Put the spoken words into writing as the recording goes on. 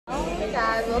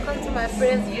guys, welcome to my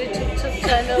friend's YouTube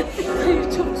channel.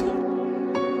 YouTube channel.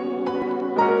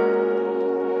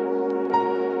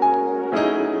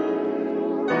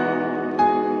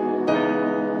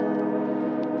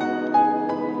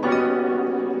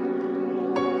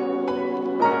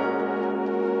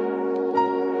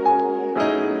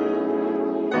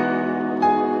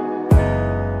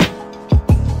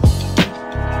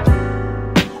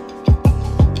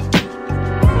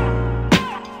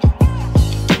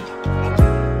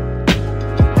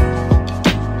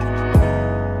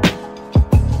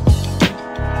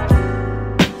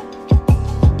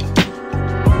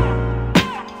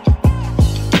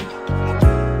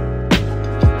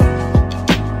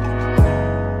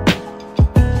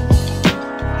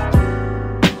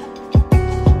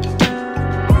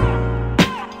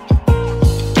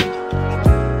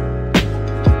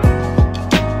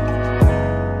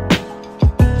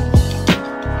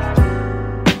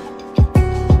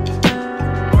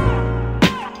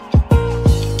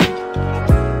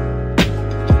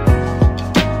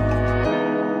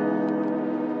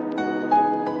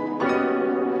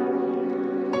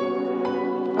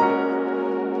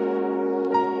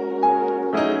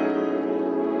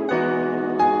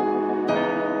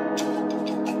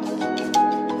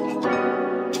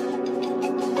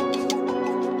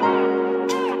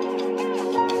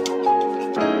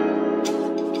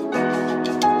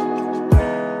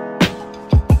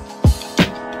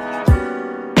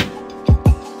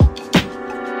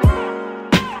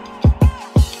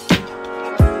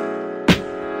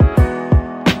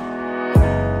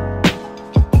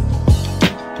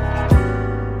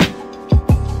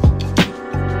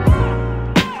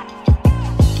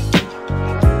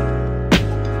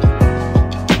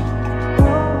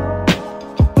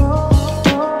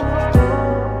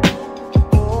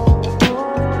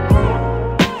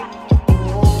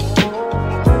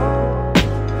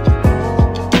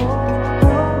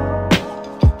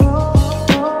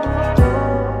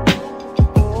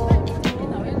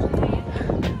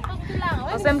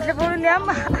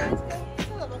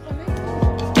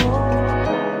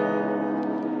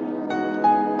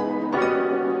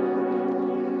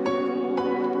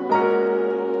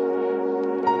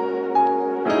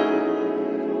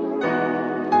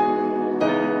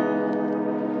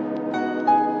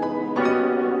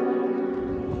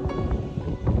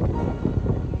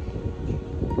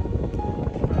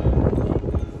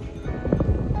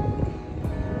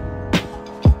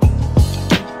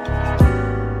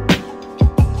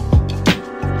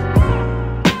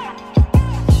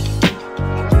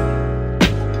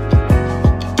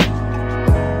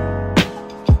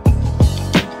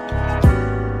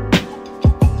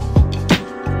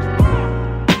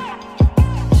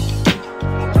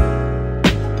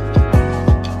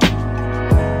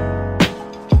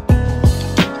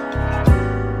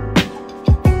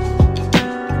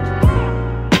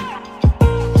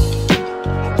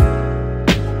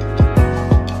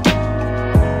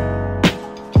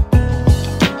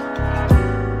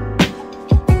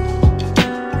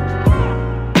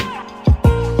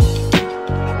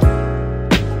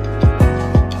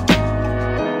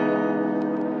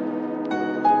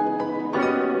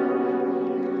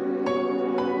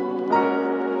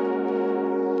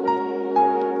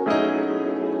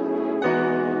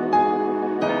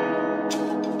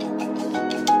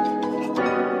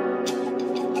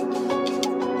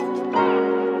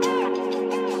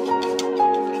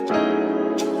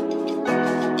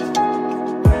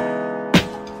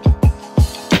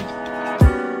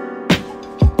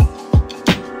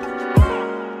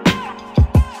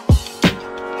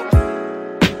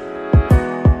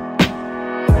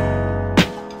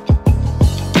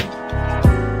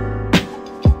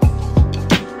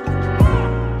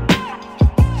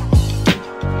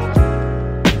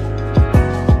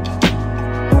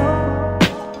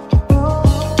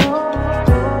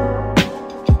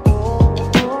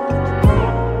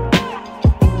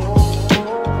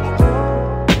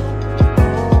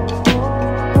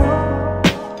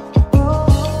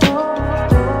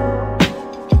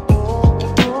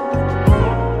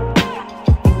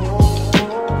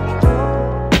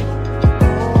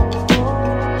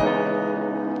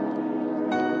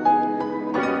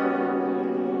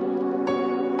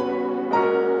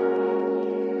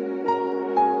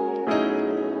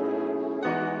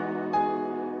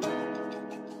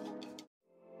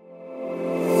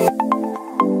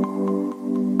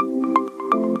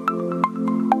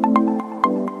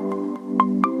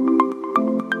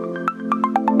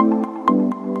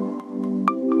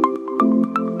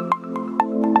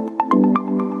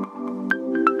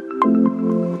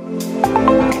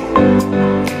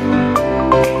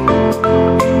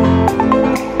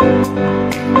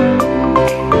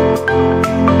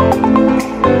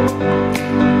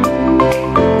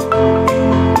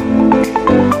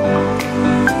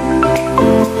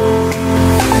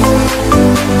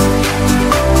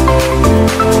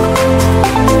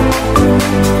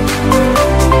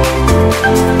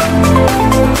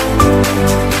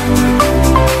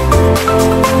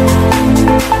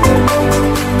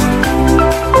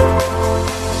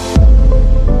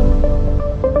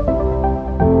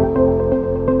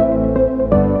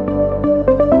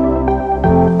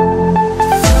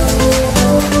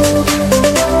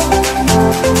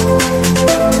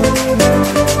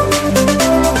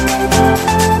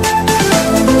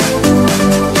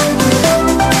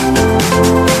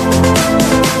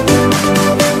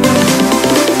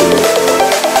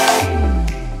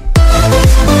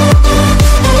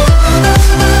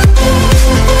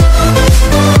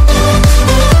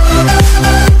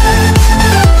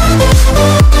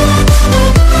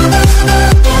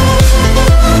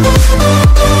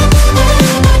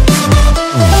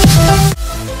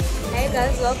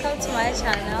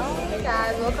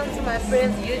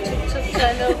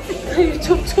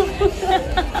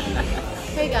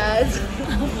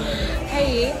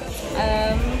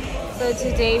 Actually, so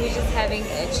today we're just having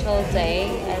a chill day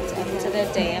at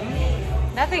Mthatha Dam.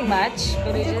 Nothing much,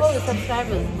 but we What do you call the just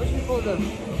subscribers? What do you call them?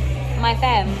 my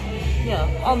fam. Yeah.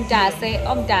 Mthatha,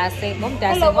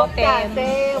 Hello, fam.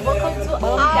 welcome to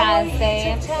our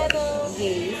YouTube channel.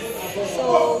 Yes.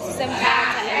 So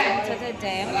Mthatha and Mthatha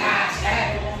Dam.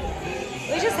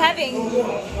 We're just having.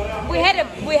 We had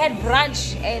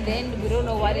brunch and then we don't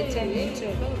know what it turned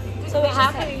into. So we're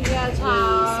happening here,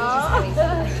 child.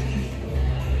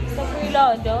 So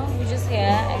we're just here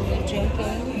and we're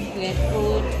drinking. We had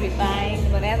food, we're fine,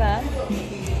 whatever.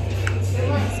 So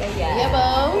yeah. Yeah,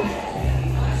 bro.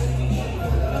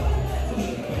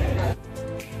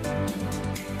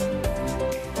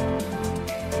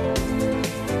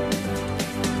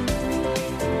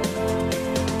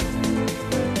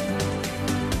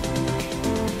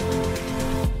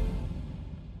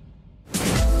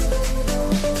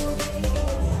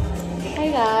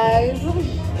 Hey guys.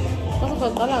 What's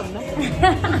up, Kalam?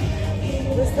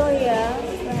 We're still here,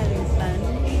 we're still having fun,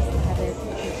 still having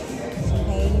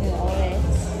champagne and all that.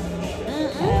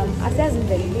 I doesn't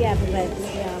really yeah, but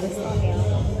yeah, we're still here.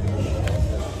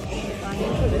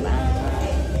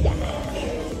 Yeah.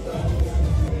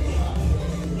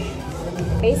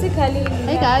 Basically,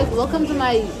 Hey guys, welcome to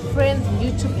my friend's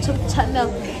YouTube channel.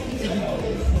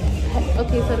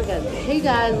 Okay, sorry guys. Hey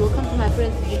guys, welcome to my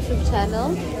friend's YouTube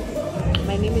channel.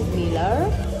 My name is Mila,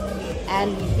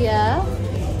 and we're here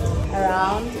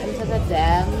around Mthatha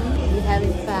Dam. We're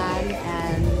having fun,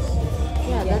 and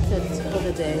yeah, that's it for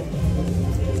the day.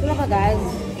 so look, guys.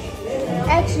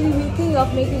 Actually, we think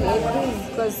of making a cruise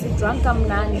because drunk come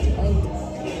land and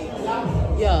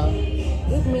Yeah.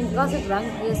 it means because it's drunk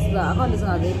is the account is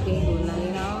not very painful,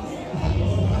 you know.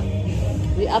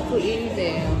 We up to in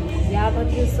there. Yeah, but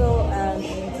we're so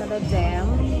Mthatha Dam,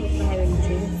 we're having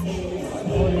drinks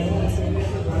and all that.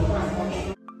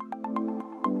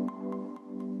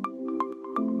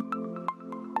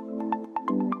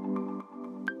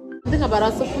 I think about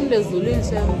us from the Zulu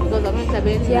because I'm not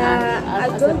having Yeah, I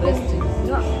don't think resting.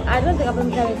 no, I don't think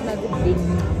I'm having a good day.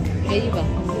 Maybe.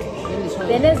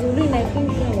 Then there's Zulu and I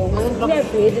think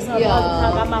it's not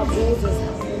about my booze. So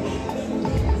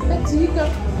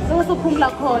what's the kumla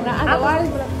corner? Otherwise,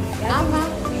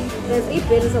 There's a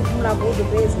bit of Pumla Bodo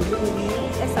base with me.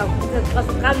 That's a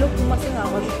car look much in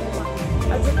our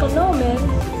I just don't know, man.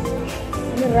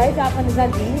 You're right up on the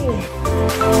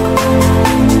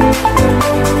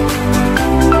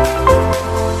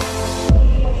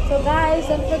So guys,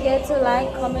 don't forget to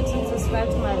like, comment and subscribe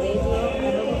to my video. I hope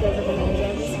you guys are gonna